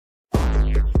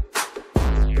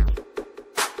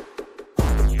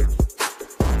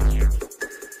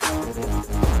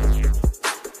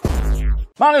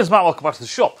My name is Matt, welcome back to the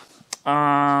shop.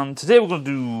 And today we're going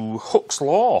to do Hooke's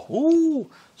Law. Ooh!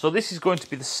 So this is going to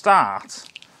be the start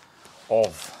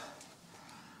of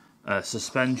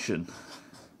suspension.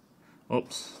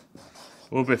 Oops.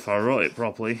 Would be if I wrote it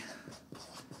properly.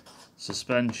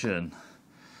 Suspension.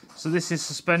 So this is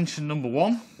suspension number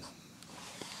 1.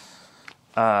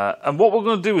 And what we're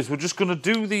going to do is we're just going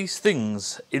to do these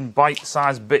things in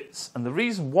bite-sized bits. And the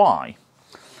reason why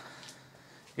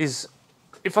is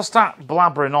if I start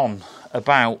blabbering on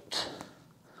about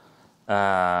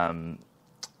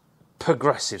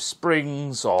progressive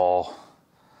springs or,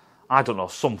 I don't know,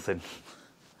 something,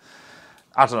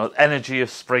 I don't know, energy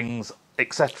of springs,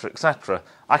 etc., etc.,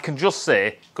 I can just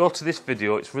say, go to this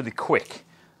video, it's really quick,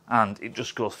 and it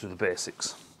just goes through the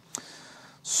basics.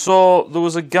 So there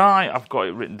was a guy, I've got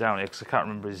it written down here because I can't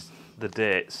remember the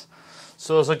dates.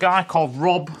 So there's a guy called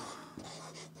Rob.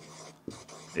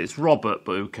 It's Robert,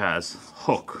 but who cares?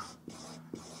 Hooke.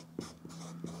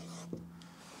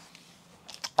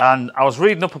 And I was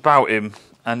reading up about him,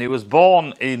 and he was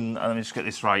born in, let me just get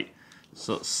this right,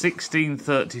 so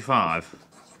 1635.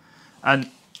 And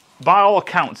by all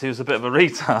accounts, he was a bit of a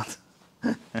retard.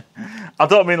 I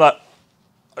don't mean like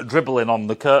dribbling on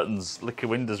the curtains, licking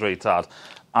windows retard.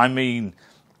 I mean,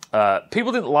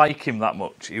 people didn't like him that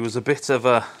much. He was a bit of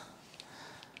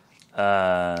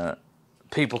a...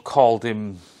 people called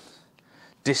him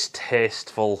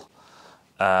distasteful,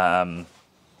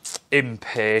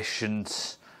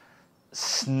 impatient,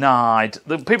 snide.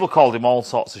 People called him all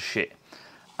sorts of shit.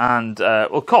 And,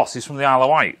 well, of course, he's from the Isle of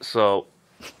Wight, so...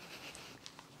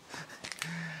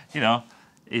 you know,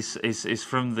 he's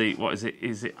from the... what is it?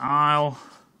 Is it Isle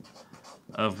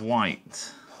of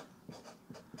Wight?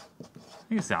 I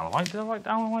think it's the Isle of Wight. Did I write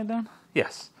Isle of Wight down?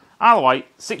 Yes. Isle of Wight,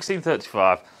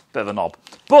 1635. Bit of a knob.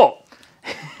 But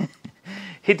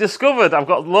he discovered, I've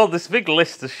got this big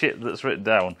list of shit that's written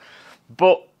down,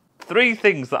 but 3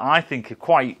 things that I think are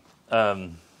quite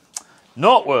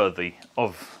noteworthy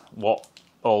of what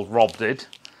old Rob did,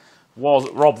 was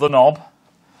Rob the Knob,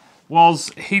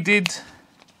 was he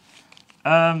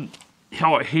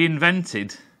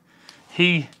invented,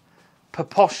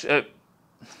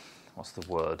 what's the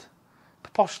word?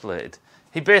 Postulated.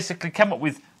 He basically came up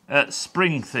with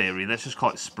spring theory. Let's just call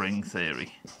it spring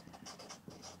theory.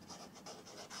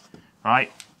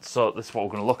 Right? So this is what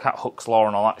we're going to look at, Hooke's Law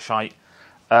and all that shite.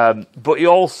 But he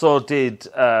also did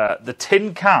the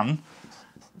tin can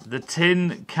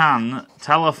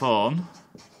telephone.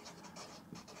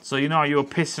 So you know how you were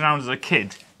pissing around as a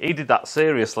kid? He did that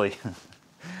seriously.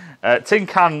 Tin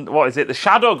can, what is it? The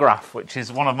shadowgraph, which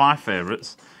is one of my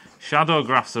favourites.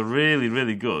 Shadowgraphs are really,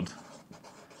 really good.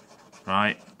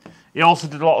 Right. He also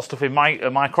did a lot of stuff in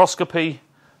microscopy,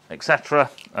 etc.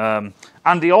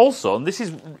 And he also, and this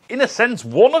is in a sense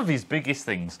one of his biggest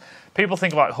things, people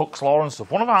think about Hooke's Law and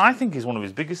stuff, I think is one of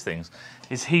his biggest things,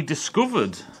 is he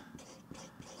discovered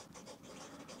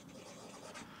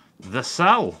the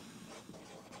cell.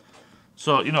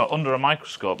 So, you know, under a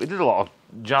microscope, he did a lot of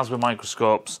jazz with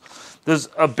microscopes. There's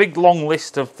a big long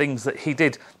list of things that he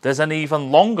did. There's an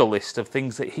even longer list of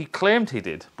things that he claimed he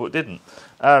did, but didn't.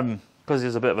 Because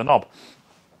he's a bit of a knob.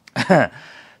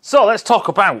 So let's talk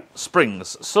about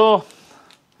springs. So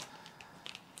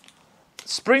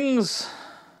springs,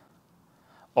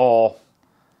 or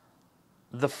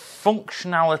the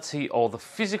functionality or the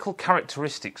physical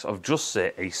characteristics of just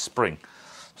say a spring.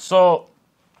 So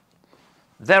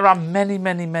there are many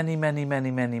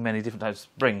different types of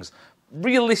springs.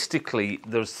 Realistically,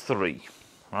 there's 3,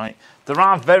 right? There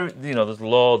are there's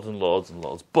loads and loads and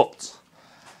loads, but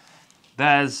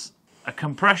there's a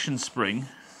compression spring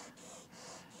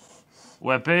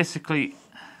where basically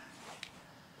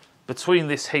between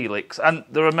this helix, and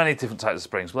there are many different types of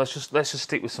springs, but let's just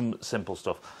stick with some simple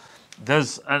stuff.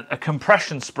 There's a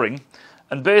compression spring,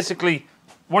 and basically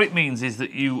what it means is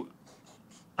that you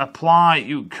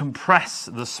compress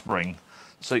the spring,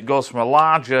 so it goes from a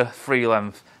larger free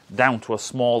length down to a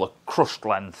smaller crushed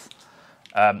length,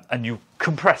 and you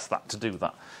compress that to do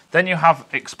that. Then you have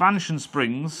expansion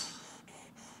springs,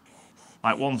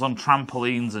 like ones on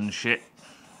trampolines and shit,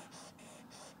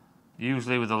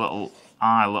 usually with a little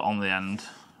eyelet on the end,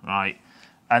 right?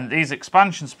 And these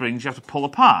expansion springs you have to pull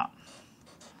apart,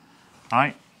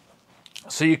 right?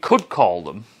 So you could call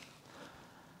them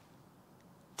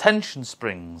tension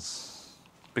springs,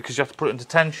 because you have to put it into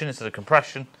tension instead of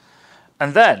compression.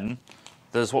 And then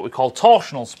there's what we call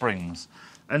torsional springs.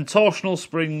 And torsional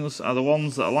springs are the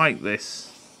ones that are like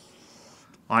this,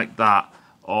 like that,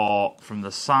 or from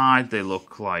the side they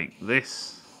look like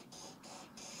this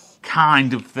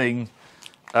kind of thing.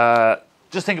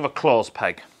 Just think of a clothes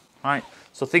peg, right?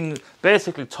 So So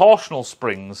basically torsional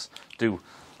springs do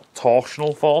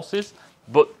torsional forces,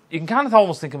 but you can kind of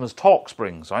almost think of them as torque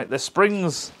springs, right? They're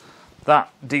springs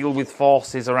that deal with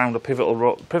forces around a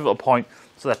pivotal point,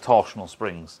 so they're torsional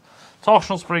springs.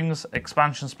 Torsional springs,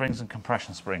 expansion springs, and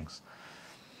compression springs.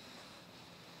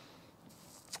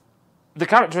 The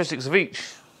characteristics of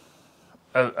each,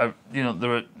 there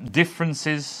are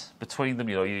differences between them.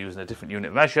 You're using a different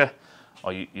unit measure,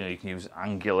 or you can use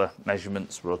angular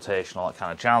measurements, rotation, all that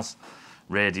kind of jazz,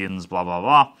 radians, blah blah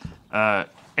blah.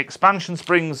 Expansion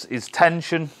springs is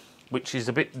tension, which is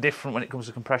a bit different when it comes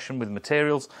to compression with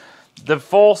materials. The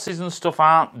forces and stuff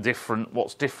aren't different.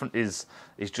 What's different is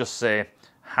just say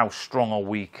how strong or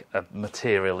weak a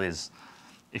material is.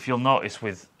 If you'll notice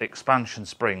with expansion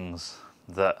springs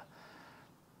that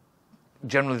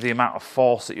generally the amount of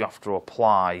force that you have to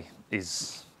apply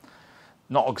is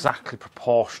not exactly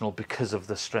proportional because of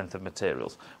the strength of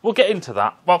materials. We'll get into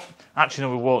that. Well, actually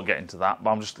no, we won't get into that, but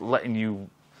I'm just trying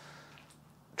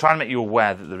to make you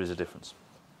aware that there is a difference.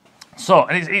 So,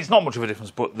 and it's not much of a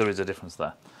difference, but there is a difference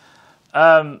there.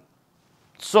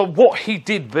 So what he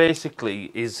did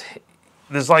basically is,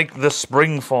 there's like the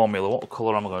spring formula. What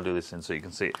colour am I going to do this in so you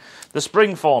can see it? The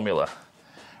spring formula,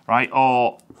 right,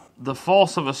 or the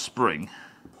force of a spring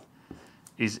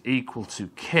is equal to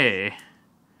K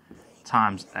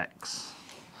times X.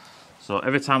 So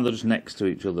every time they're just next to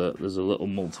each other, there's a little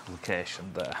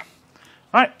multiplication there.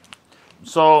 Right,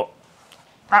 so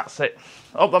that's it.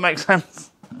 I hope that makes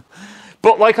sense.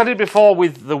 But like I did before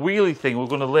with the wheelie thing, we're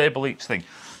going to label each thing.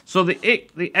 So the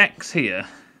X here,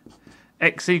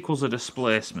 X equals a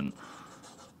displacement.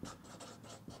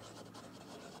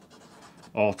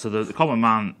 Or to the common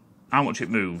man, how much it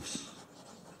moves.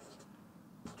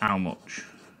 How much.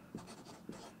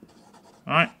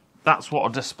 Alright, that's what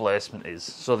a displacement is.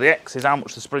 So the X is how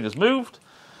much the spring has moved.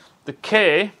 The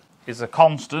K is a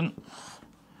constant.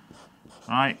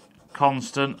 Right,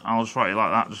 constant. I'll just write it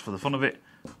like that just for the fun of it.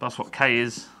 That's what K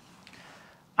is.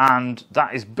 And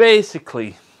that is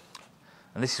basically,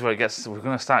 and this is where it gets, we're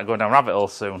going to start going down rabbit hole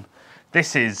soon.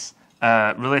 This is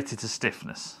related to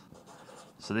stiffness.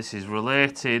 So this is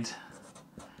related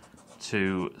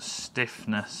to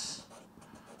stiffness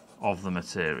of the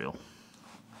material.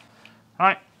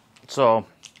 Right, so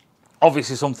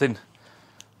obviously something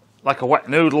like a wet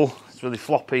noodle, it's really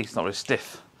floppy, it's not very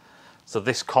stiff. So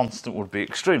this constant would be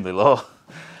extremely low.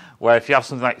 Where if you have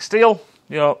something like steel,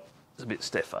 it's a bit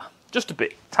stiffer. Just a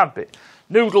bit, tad bit.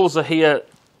 Noodles are here,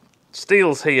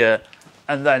 steel's here,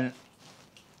 and then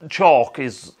chalk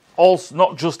is also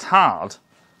not just hard.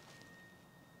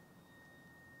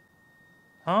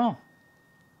 Oh,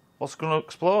 what's going to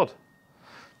explode?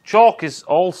 Chalk is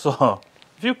also, I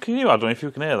don't know if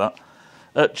you can hear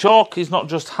that. Chalk is not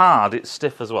just hard, it's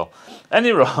stiff as well.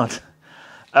 Any rod.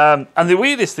 And the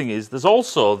weirdest thing is, there's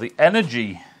also the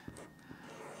energy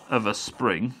of a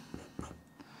spring,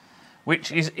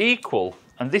 which is equal,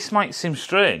 and this might seem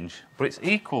strange, but it's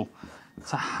equal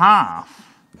to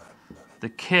half the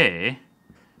K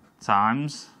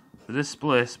times the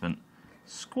displacement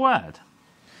squared.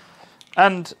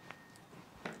 And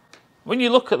when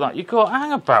you look at that, you go,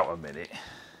 hang about a minute.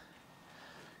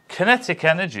 Kinetic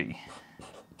energy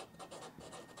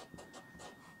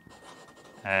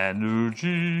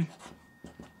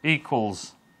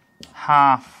equals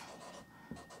half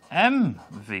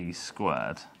mv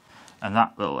squared, and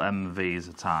that little mv is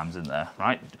a times in there,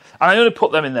 right? And I only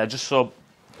put them in there just so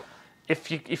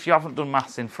if you haven't done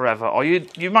maths in forever, or you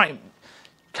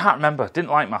can't remember, didn't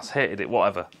like maths, hated it,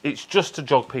 whatever, it's just to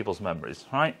jog people's memories,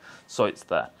 right? So it's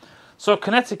there. So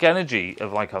kinetic energy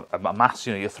of like a mass,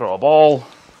 you throw a ball,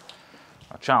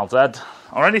 a child's head,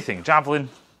 or anything, javelin,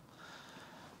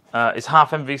 is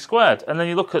half mv squared. And then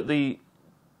you look at the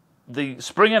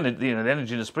spring energy, the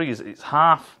energy in the spring is it's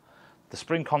half the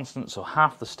spring constant, so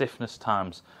half the stiffness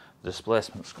times the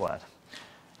displacement squared.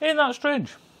 Isn't that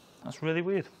strange? That's really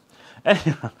weird.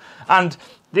 Anyway, and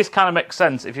this kind of makes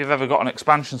sense if you've ever got an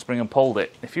expansion spring and pulled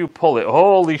it. If you pull it,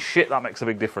 holy shit, that makes a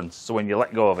big difference. So when you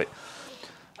let go of it.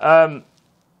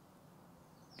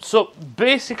 So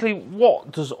basically,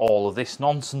 what does all of this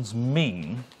nonsense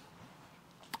mean?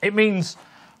 It means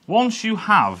once you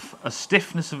have a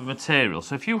stiffness of a material,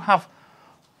 so if you have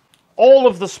all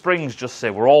of the springs, just say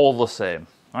we're all the same,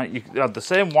 right? You have the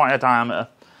same wire diameter.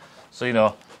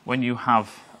 So, when you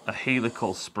have a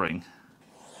helical spring,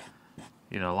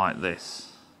 like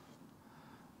this.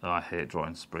 Oh, I hate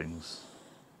drawing springs.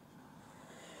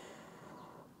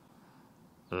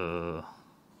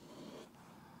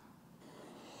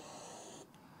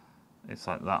 It's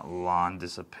like that line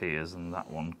disappears and that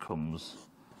one comes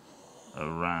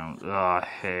around. Oh, I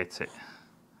hate it.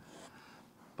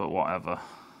 but whatever.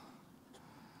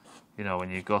 You know,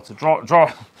 when you go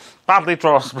to badly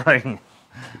draw a spring.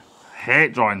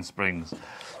 Hate drawing springs.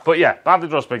 But yeah, badly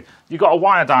draw a spring. You've got a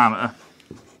wire diameter,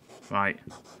 right?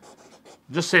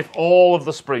 Just say if all of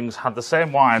the springs had the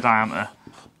same wire diameter,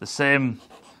 the same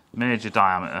major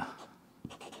diameter,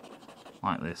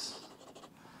 like this.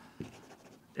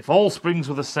 If all springs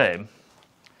were the same,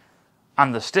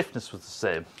 and the stiffness was the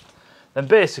same, then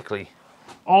basically,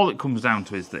 all it comes down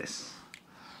to is this.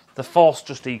 The force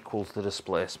just equals the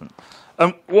displacement.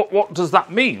 And what does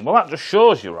that mean? Well, that just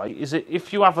shows you, right, is it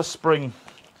if you have a spring,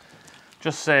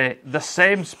 just say the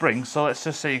same spring, so let's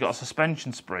just say you've got a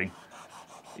suspension spring,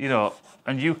 you know,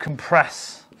 and you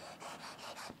compress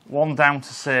one down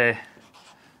to, say,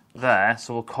 there,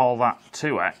 so we'll call that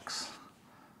 2x,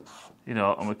 you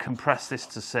know, and we compress this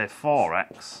to, say,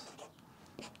 4x.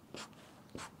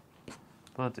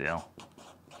 Bloody hell.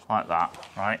 Like that,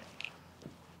 right?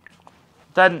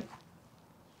 Then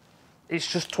it's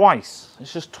just twice.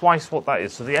 It's just twice what that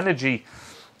is. So the energy,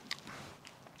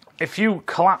 if you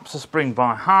collapse a spring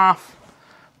by half,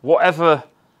 whatever,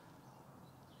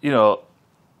 you know,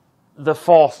 the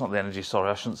force, not the energy, sorry,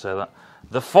 I shouldn't say that.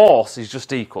 The force is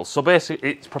just equal. So basically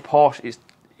it's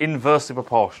inversely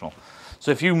proportional.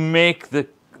 So if you make the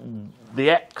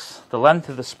x, the length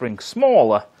of the spring,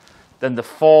 smaller, then the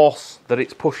force that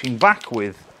it's pushing back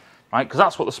with, right, because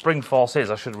that's what the spring force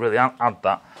is, I should really add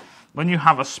that. When you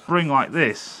have a spring like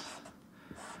this,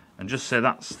 and just say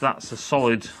that's a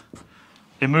solid,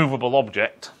 immovable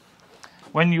object,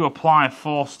 when you apply a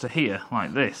force to here,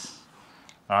 like this,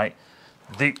 right,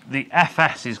 the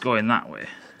Fs is going that way.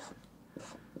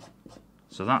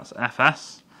 So that's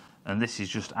Fs, and this is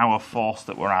just our force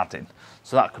that we're adding.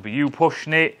 So that could be you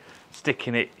pushing it,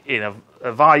 sticking it in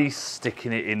a vise,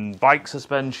 sticking it in bike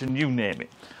suspension, you name it.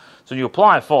 So you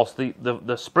apply a force,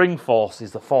 the spring force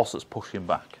is the force that's pushing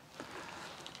back.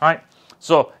 Right?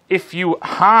 So if you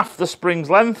half the spring's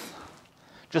length,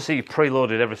 just say you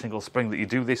preloaded every single spring that you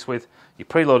do this with, you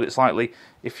preload it slightly.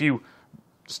 If you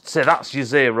say that's your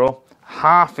 0,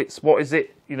 half its, what is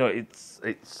it? You know,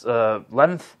 its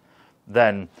length,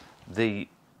 then the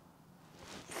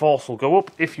force will go up.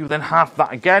 If you then half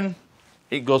that again,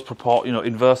 it goes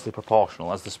inversely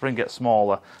proportional. As the spring gets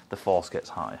smaller, the force gets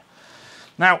higher.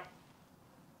 Now,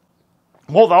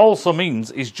 what that also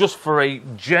means is just for a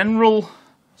general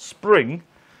spring,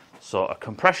 so a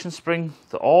compression spring,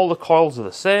 that all the coils are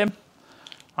the same,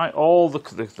 right? All the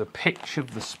pitch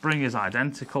of the spring is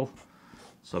identical.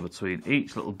 So between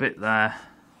each little bit there,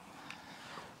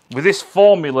 with this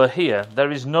formula here,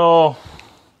 there is no,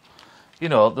 you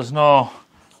know, there's no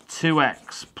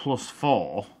 2x plus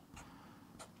 4.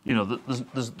 You know,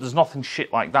 there's nothing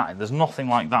shit like that. There's nothing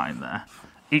like that in there.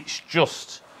 It's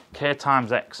just k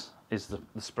times x is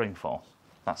the spring force.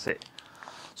 That's it.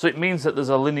 So it means that there's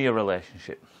a linear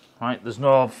relationship, right? There's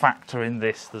no factor in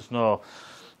this. There's no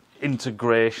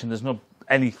integration. There's no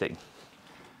anything.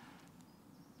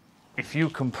 If you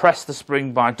compress the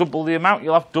spring by double the amount,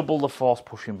 you'll have double the force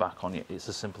pushing back on you. It's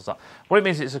as simple as that. What it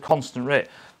means is it's a constant rate.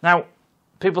 Now,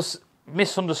 people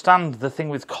misunderstand the thing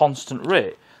with constant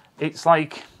rate. It's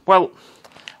like, well,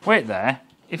 wait there.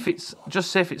 If it's,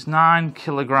 just say if it's 9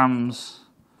 kilograms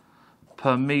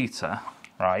per metre,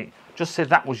 right? Just say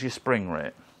that was your spring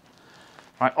rate.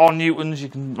 Right, or newtons, you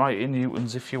can write in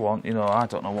newtons if you want. You know, I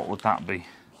don't know, what would that be?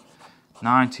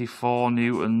 94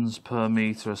 newtons per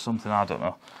metre or something, I don't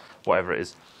know. Whatever it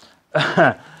is.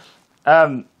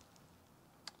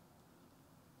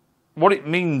 What it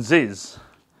means is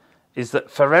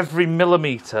that for every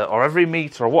millimetre or every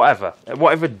metre or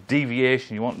whatever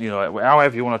deviation you want, you know,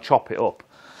 however you want to chop it up,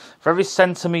 for every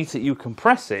centimetre you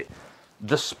compress it,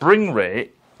 the spring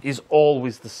rate is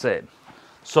always the same.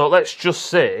 So let's just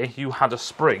say you had a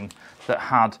spring that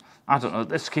had, I don't know,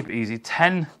 let's keep it easy,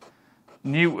 10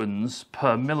 newtons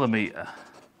per millimetre.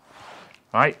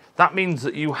 Right? That means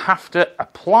that you have to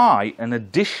apply an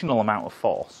additional amount of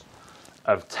force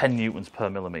of 10 newtons per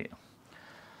millimetre.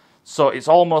 So it's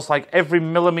almost like every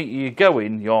millimetre you go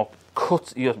in, you're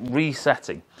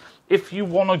resetting. If you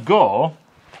want to go,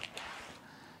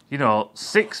 you know,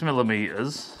 6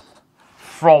 millimetres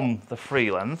from the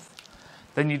free length,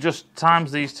 then you just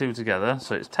times these two together.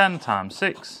 So it's 10 times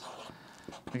 6.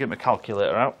 Let me get my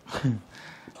calculator out.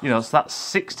 You know, so that's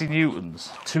 60 newtons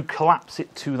to collapse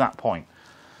it to that point.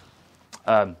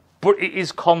 But it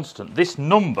is constant. This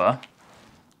number,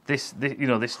 this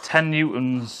 10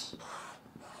 newtons,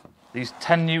 these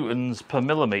 10 newtons per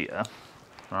millimetre,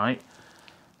 right?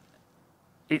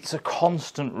 It's a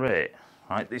constant rate,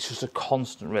 right? It's just a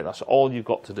constant rate. That's all you've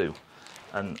got to do.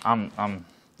 And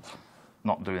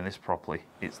not doing this properly.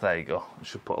 It's, there you go, I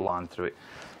should put a line through it.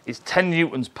 It's 10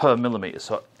 newtons per millimetre,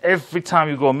 so every time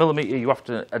you go a millimetre, you have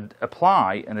to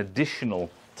apply an additional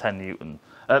 10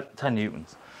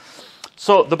 newtons.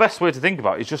 So the best way to think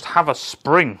about it is just have a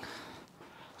spring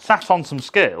sat on some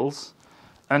scales,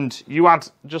 and you add,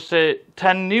 just say,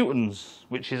 10 newtons,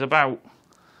 which is about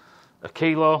a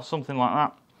kilo, something like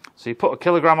that. So you put a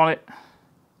kilogram on it,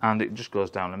 and it just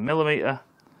goes down a millimetre,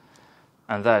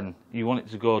 and then you want it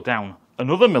to go down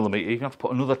another millimetre, you can have to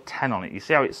put another 10 on it. You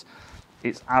see how it's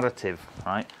additive,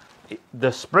 right?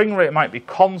 The spring rate might be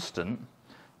constant,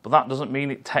 but that doesn't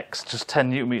mean it takes just 10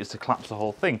 newton meters to collapse the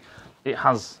whole thing. It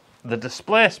has the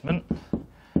displacement,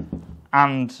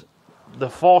 and the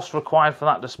force required for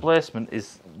that displacement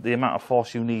is the amount of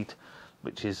force you need,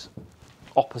 which is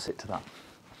opposite to that.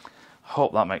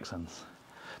 Hope that makes sense.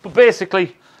 But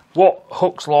basically, what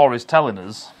Hooke's law is telling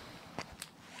us,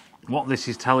 what this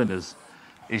is telling us,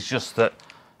 is just that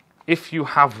if you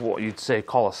have what you'd say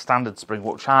call a standard spring,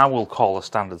 which I will call a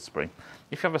standard spring,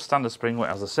 if you have a standard spring where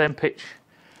it has the same pitch,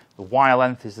 the wire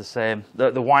length is the same,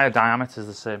 the wire diameter is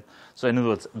the same, so in other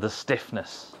words, the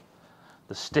stiffness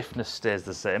stays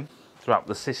the same throughout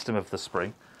the system of the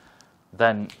spring,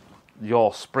 then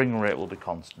your spring rate will be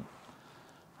constant,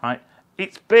 right?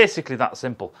 It's basically that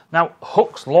simple. Now,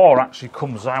 Hooke's law actually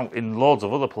comes out in loads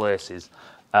of other places,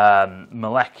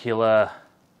 molecular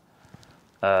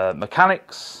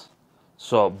mechanics,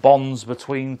 so bonds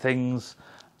between things,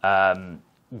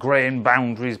 grain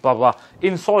boundaries, blah, blah.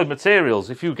 In solid materials,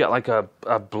 if you get like a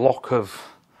block of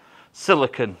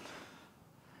silicon,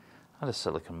 I had a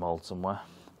silicon mold somewhere.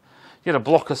 You had a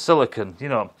block of silicon, you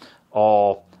know,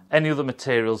 or any other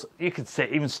materials, you could say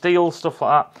even steel, stuff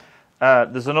like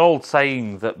that. There's an old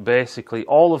saying that basically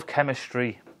all of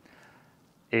chemistry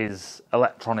is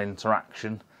electron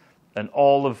interaction, and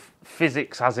all of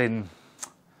physics, as in,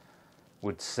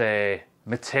 would say,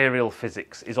 material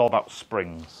physics, is all about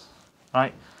springs,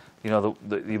 right? You know,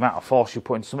 the amount of force you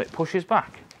put into something pushes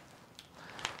back.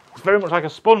 It's very much like a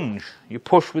sponge. You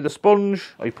push with a sponge,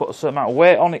 or you put a certain amount of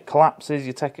weight on it, collapses,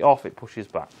 you take it off, it pushes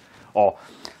back. Or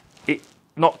it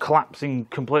not collapsing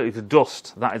completely to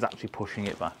dust, that is actually pushing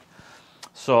it back.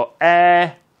 So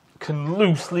air can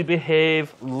loosely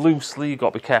behave, loosely, you've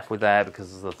got to be careful with air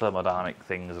because of the thermodynamic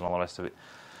things and all the rest of it.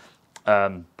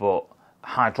 But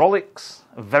hydraulics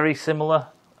are very similar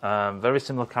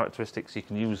characteristics. You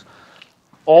can use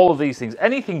all of these things.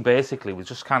 Anything basically with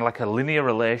just kind of like a linear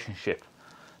relationship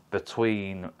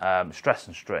between stress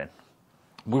and strain.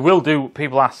 We will do,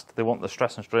 people asked, they want the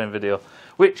stress and strain video,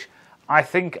 which I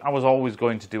think I was always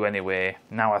going to do anyway.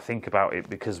 Now I think about it,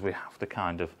 because we have to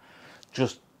kind of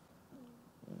just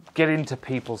get into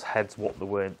people's heads what the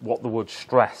word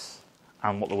stress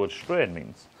and what the word strain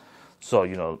means. So,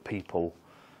 you know, people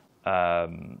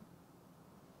don't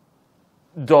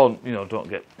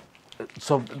get,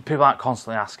 so people aren't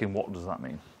constantly asking what does that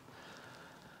mean.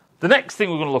 The next thing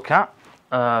we're going to look at,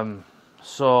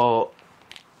 so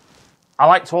I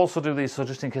like to also do these, so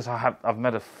just in case I've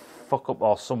made a fuck up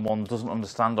or someone doesn't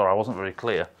understand or I wasn't very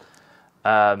clear.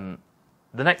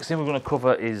 The next thing we're going to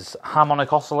cover is harmonic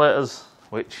oscillators,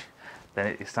 which then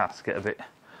it starts to get a bit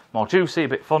more juicy, a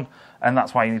bit fun, and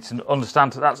that's why you need to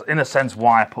understand, that's in a sense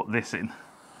why I put this in,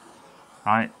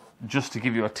 right? Just to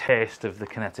give you a taste of the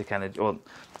kinetic energy, or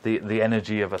the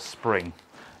energy of a spring.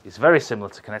 It's very similar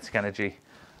to kinetic energy,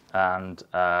 and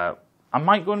I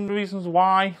might go into reasons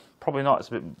why, probably not, it's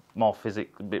a bit more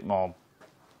physics, a bit more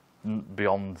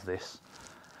beyond this,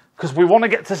 because we want to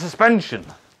get to suspension.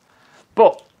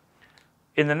 But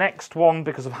in the next one,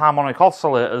 because of harmonic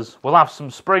oscillators, we'll have some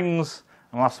springs,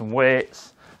 and we'll have some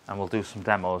weights, and we'll do some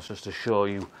demos just to show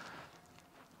you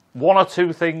one or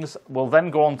two things. We'll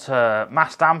then go on to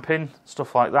mass damping,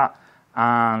 stuff like that,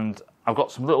 and I've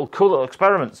got some cool little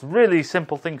experiments, really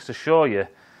simple things to show you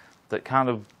that kind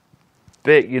of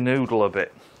bake your noodle a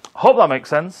bit. Hope that makes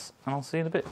sense, and I'll see you in a bit.